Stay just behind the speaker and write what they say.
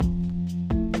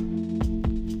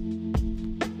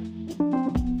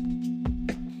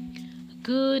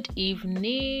Good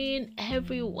evening,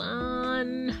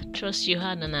 everyone. Trust you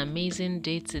had an amazing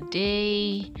day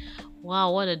today.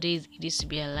 Wow, what a day it is to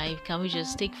be alive. Can we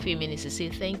just take a few minutes to say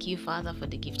thank you, Father, for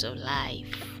the gift of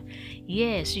life?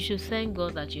 Yes, you should thank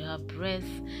God that you have breath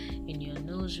in your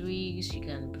nostrils, you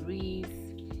can breathe.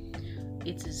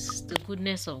 It is the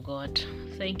goodness of God.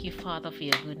 Thank you, Father, for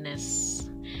your goodness.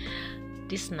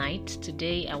 This night,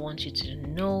 today, I want you to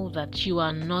know that you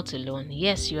are not alone.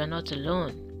 Yes, you are not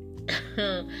alone.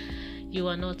 You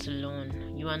are not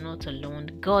alone. You are not alone.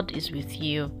 God is with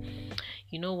you.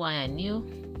 You know why I knew?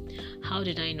 How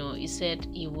did I know? He said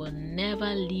he will never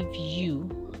leave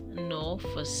you nor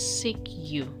forsake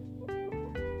you.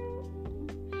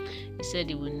 He said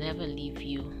he will never leave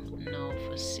you nor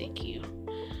forsake you.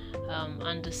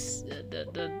 And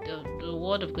the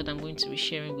word of God I'm going to be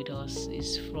sharing with us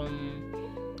is from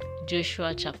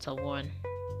Joshua chapter 1.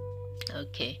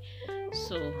 Okay.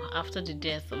 So after the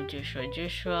death of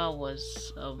Joshua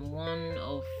was one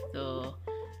of the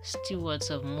stewards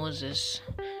of Moses.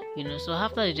 So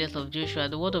after the death of Joshua,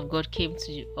 the word of God came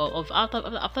to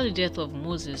after the death of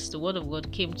Moses, the word of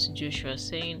God came to Joshua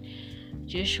saying,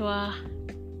 Joshua,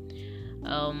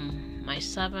 my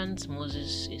servant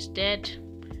Moses is dead.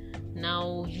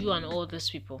 Now you and all these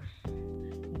people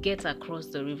get across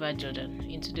the river Jordan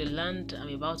into the land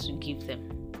I'm about to give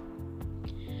them.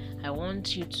 I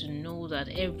want you to know that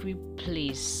every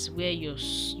place where your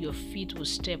feet will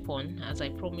step on, as I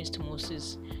promised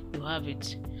Moses, you have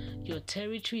it. Your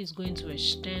territory is going to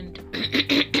extend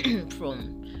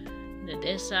from the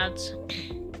desert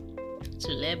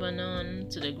to Lebanon,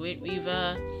 to the Great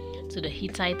River, to the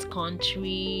Hittite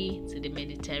country, to the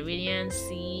Mediterranean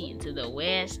Sea, into the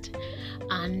west,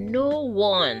 and no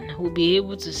one will be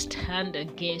able to stand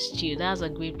against you. That's a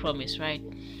great promise, right?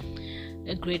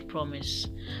 A great promise.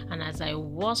 And as I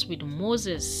was with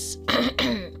Moses,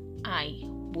 I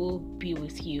will be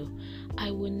with you.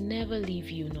 I will never leave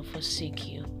you nor forsake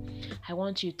you. I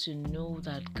want you to know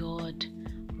that God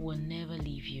will never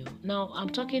leave you. Now, I'm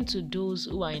talking to those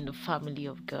who are in the family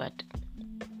of God.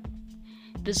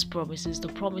 These promises, the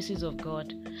promises of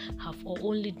God, have for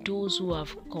only those who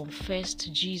have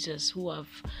confessed Jesus, who have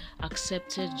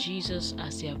accepted Jesus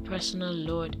as their personal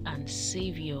Lord and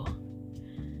Savior.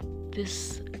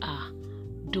 These are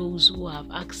those who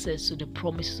have access to the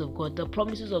promises of God. The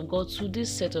promises of God to this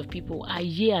set of people are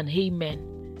yeah and amen.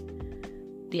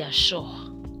 They are sure.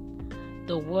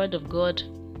 The word of God,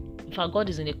 in fact, God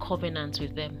is in a covenant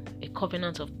with them, a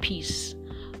covenant of peace,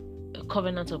 a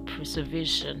covenant of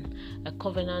preservation, a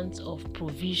covenant of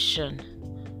provision,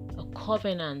 a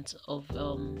covenant of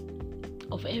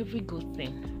every good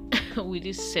thing with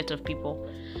this set of people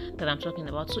that I'm talking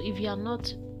about. So if you are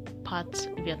not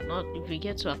if you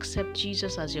get to accept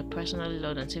Jesus as your personal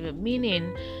Lord and Savior,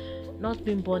 meaning not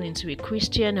being born into a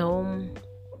Christian home,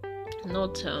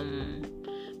 not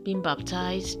being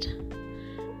baptized,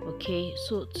 okay,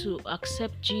 so to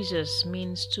accept Jesus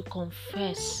means to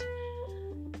confess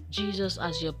Jesus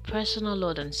as your personal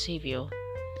Lord and Savior,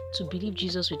 to believe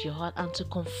Jesus with your heart and to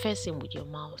confess Him with your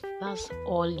mouth. That's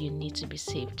all you need to be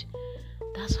saved.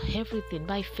 That's everything.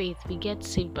 By faith, we get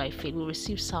saved by faith. We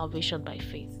receive salvation by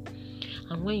faith.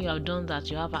 And when you have done that,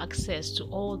 you have access to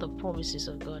all the promises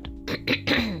of God.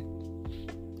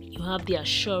 You have the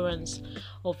assurance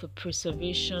of the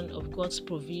preservation of God's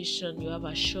provision. You have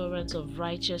assurance of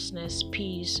righteousness,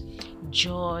 peace,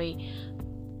 joy,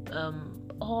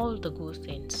 all the good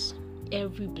things.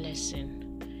 Every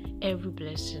blessing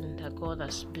that God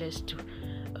has blessed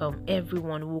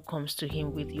everyone who comes to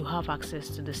Him with, you have access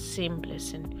to the same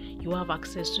blessing. You have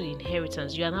access to the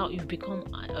inheritance. You've become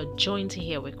a joint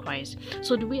heir with Christ.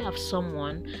 So do we have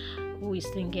someone who is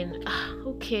thinking,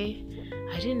 okay,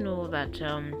 I didn't know that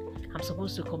I'm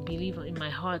supposed to believe in my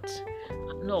heart.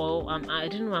 No, I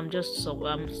didn't know. I'm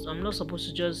not supposed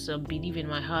to just believe in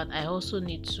my heart. I also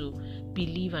need to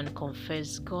believe and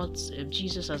confess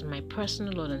Jesus as my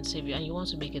personal Lord and Savior. And you want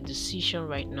to make a decision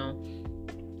right now.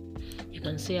 You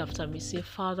can say after me, say,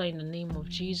 Father, in the name of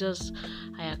Jesus,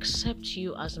 I accept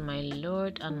you as my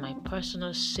Lord and my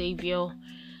personal Savior.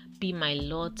 Be my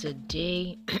Lord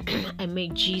today. I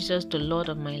make Jesus the Lord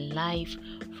of my life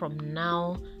from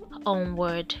now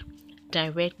onward.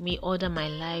 Direct me, order my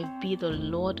life, be the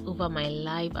Lord over my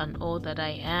life and all that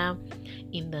I am,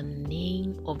 in the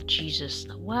name of Jesus.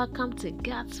 Welcome to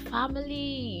God's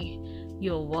family.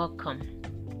 You're welcome.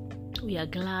 We are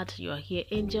glad you are here.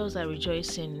 Angels are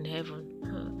rejoicing in heaven.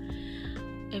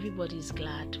 Everybody is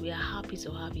glad. We are happy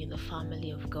to have you in the family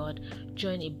of God.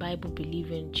 Join a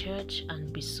Bible-believing church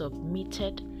and be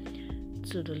submitted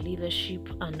to the leadership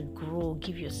and grow.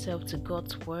 Give yourself to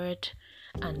God's word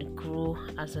and grow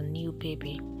as a new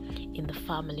baby in the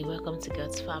family. Welcome to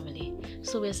God's family.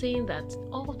 So we're saying that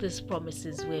all these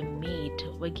promises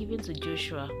were given to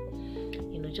Joshua.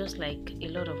 Just like a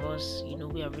lot of us,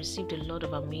 we have received a lot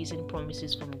of amazing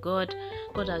promises from God.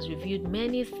 God has revealed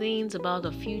many things about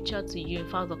the future to you. In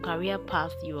fact, the career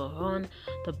path you are on,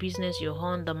 the business you're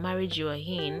on, the marriage you are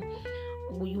in,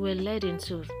 you were led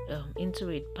into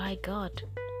it by God.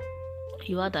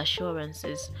 You had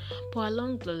assurances, but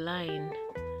along the line,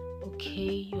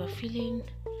 you are feeling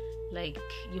like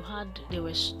there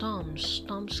were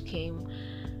storms came,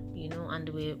 and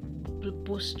they were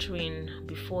blustering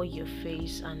before your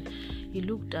face, and it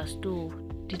looked as though,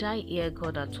 did I hear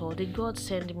God at all? Did God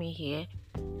send me here?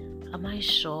 Am I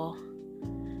sure?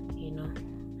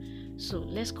 So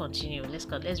let's continue. Let's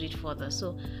read further.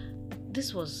 So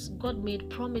God made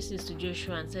promises to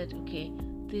Joshua and said, okay,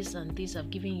 this and this,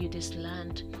 I've given you this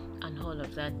land and all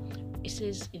of that. It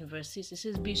says in verse 6, it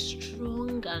says, be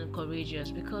strong and courageous,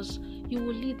 because you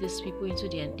will lead these people into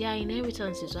their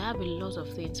inheritances. So I have a lot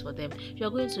of things for them. You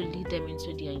are going to lead them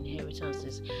into their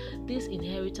inheritances. These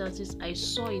inheritances, I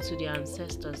saw it to their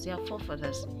ancestors, their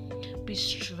forefathers. Be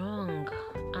strong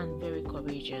and very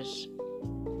courageous.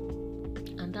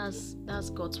 And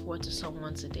that's God's word to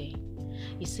someone today.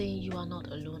 He's saying you are not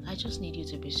alone. I just need you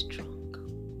to be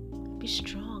strong. Be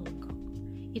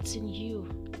strong. It's in you.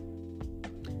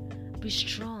 Be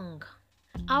strong.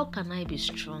 How can I be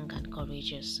strong and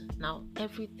courageous? Now,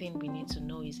 everything we need to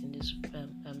know is in this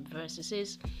verse. It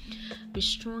says, be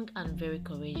strong and very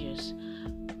courageous.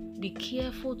 Be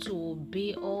careful to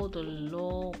obey all the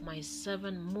law my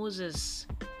servant Moses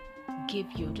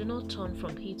gave you. Do not turn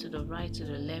from here to the right, to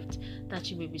the left, that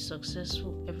you may be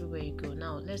successful everywhere you go.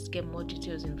 Now, let's get more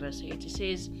details in verse 8. It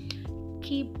says,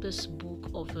 keep this book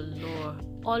of the law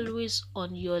always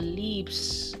on your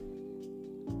lips.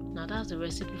 Now that's the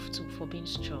recipe for being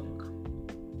strong.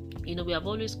 We have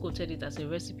always quoted it as a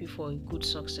recipe for a good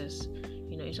success.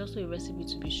 It's also a recipe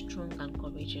to be strong and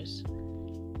courageous.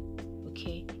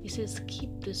 Okay, it says keep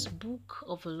this book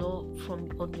of the law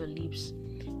on your lips.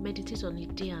 Meditate on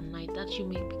it day and night, that you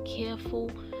may be careful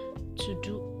to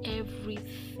do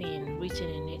everything written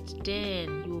in it.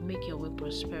 Then you will make your way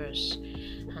prosperous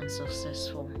and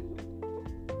successful.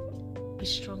 Be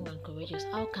strong and courageous.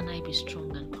 How can I be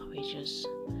strong and courageous?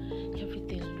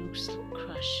 Everything looks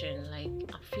crashing,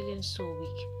 like I'm feeling so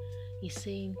weak. He's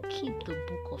saying, keep the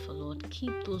book of the Lord,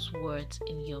 keep those words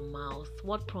in your mouth.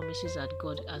 What promises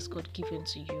has God given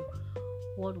to you?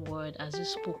 What word has He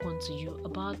spoken to you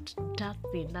about that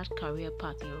thing, that career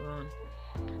path you're on,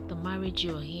 the marriage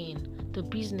you're in, the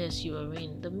business you are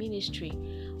in, the ministry?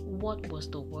 What was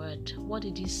the word? What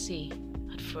did He say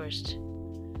at first?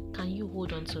 Can you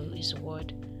hold on to His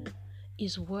word?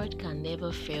 His word can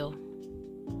never fail.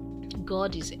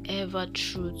 God is ever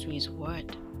true to His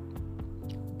word.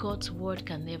 God's word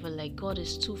can never lie. God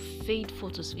is too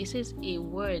faithful to speak. It says a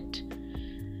word.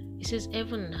 It says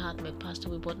heaven and earth may pass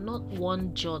away, but not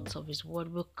one jot of His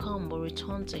word will come or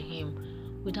return to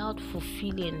Him without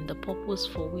fulfilling the purpose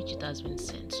for which it has been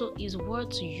sent. So His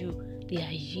word to you, they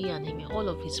are yeah and amen. All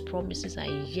of His promises are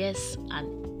yes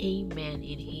and amen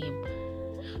in Him.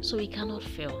 So He cannot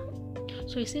fail.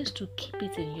 So He says to keep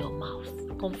it in your mouth.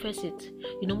 Confess it.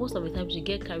 Most of the times we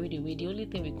get carried away. The only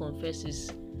thing we confess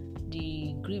is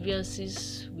the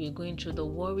grievances we're going through, the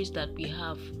worries that we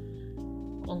have.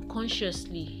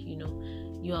 Unconsciously,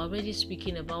 you're already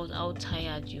speaking about how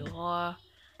tired you are,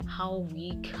 how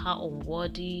weak, how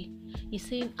unworthy. He's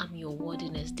saying, I'm your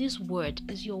worthiness. This word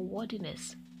is your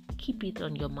worthiness. Keep it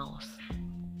on your mouth.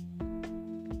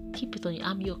 Keep it on.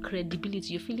 I'm your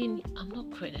credibility. You're feeling, I'm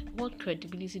not credible. What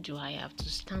credibility do I have to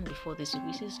stand before this?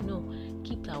 He says, no,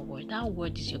 keep that word. That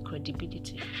word is your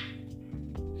credibility.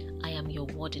 I am your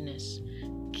worthiness.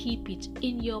 Keep it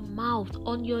in your mouth,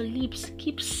 on your lips.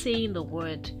 Keep saying the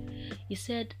word. He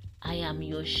said, I am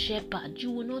your shepherd.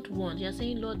 You will not want. You're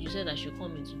saying, Lord, you said I should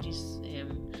come into this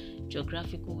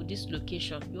this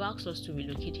location. You asked us to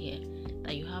relocate here,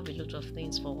 that you have a lot of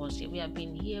things for us here. We have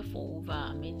been here for over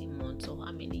how many months or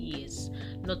how many years.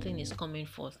 Nothing is coming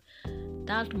forth.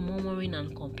 That murmuring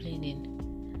and complaining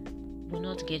will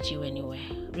not get you anywhere.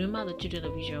 Remember the children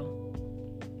of Israel,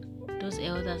 those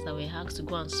elders that were asked to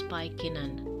go and spy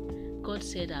Canaan. God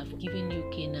said, I've given you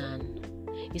Canaan.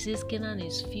 He says Canaan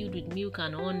is filled with milk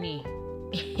and honey.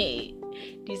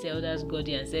 These elders got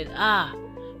there and said,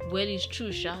 well, it's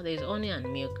true, Sha, there's honey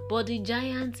and milk. But the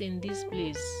giants in this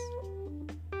place,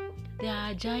 there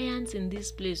are giants in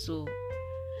this place, so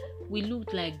we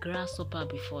looked like grasshopper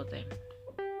before them.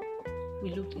 We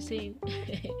looked saying,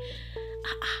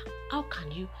 how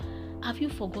can you? Have you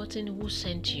forgotten who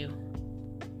sent you?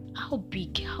 How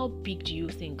big do you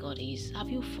think God is? Have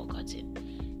you forgotten?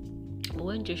 But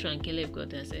when Joshua and Caleb got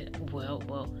there, I said, well,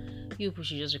 you people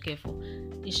should just be careful.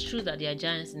 It's true that there are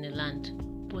giants in the land,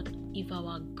 but if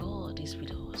our God is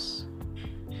with us,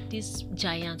 these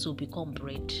giants will become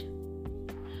bread.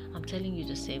 I'm telling you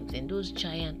the same thing. Those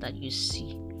giants that you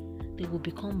see, they will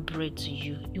become bread to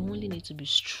you. You only need to be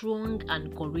strong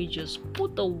and courageous.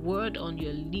 Put the word on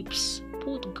your lips.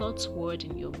 Put God's word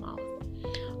in your mouth.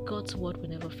 God's word will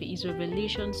never fail. His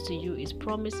revelations to you, His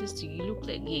promises to you. Look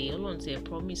like, yeah, hold on, say,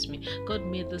 promise me. God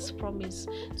made this promise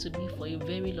to me for a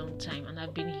very long time, and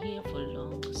I've been here for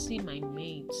long. See my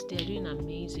mates, they're doing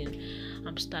amazing.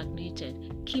 I'm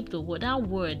stagnated. Keep the word. That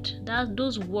word,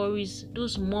 those worries,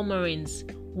 those murmurings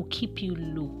will keep you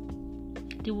low.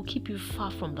 They will keep you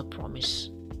far from the promise.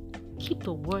 Keep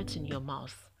the words in your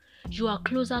mouth. You are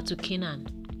closer to Canaan.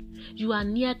 You are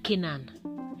near Canaan.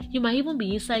 You might even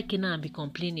be inside Canaan and be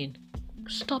complaining.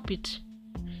 Stop it.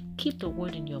 Keep the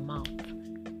word in your mouth.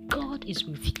 God is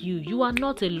with you. You are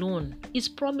not alone. His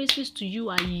promises to you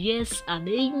are yes and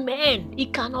amen.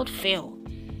 It cannot fail.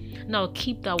 Now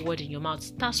keep that word in your mouth.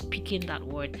 Start speaking that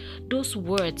word. Those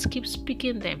words, keep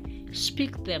speaking them.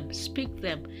 Speak them. Speak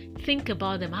them. Think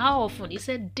about them. How often? He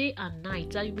said day and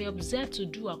night, that you may observe to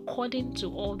do according to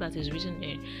all that is written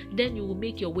in. Then you will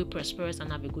make your way prosperous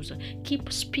and have a good time.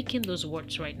 Keep speaking those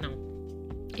words right now.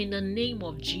 In the name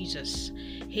of Jesus.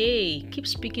 Hey, keep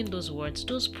speaking those words,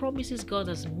 those promises God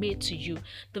has made to you,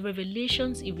 the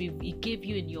revelations He gave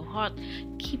you in your heart.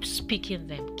 Keep speaking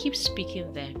them. Keep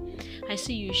speaking them. I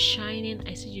see you shining.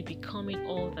 I see you becoming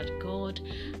all that God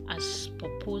has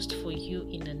proposed for you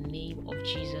in the name of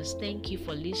Jesus. Thank you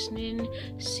for listening.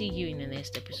 See you in the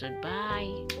next episode.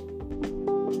 Bye.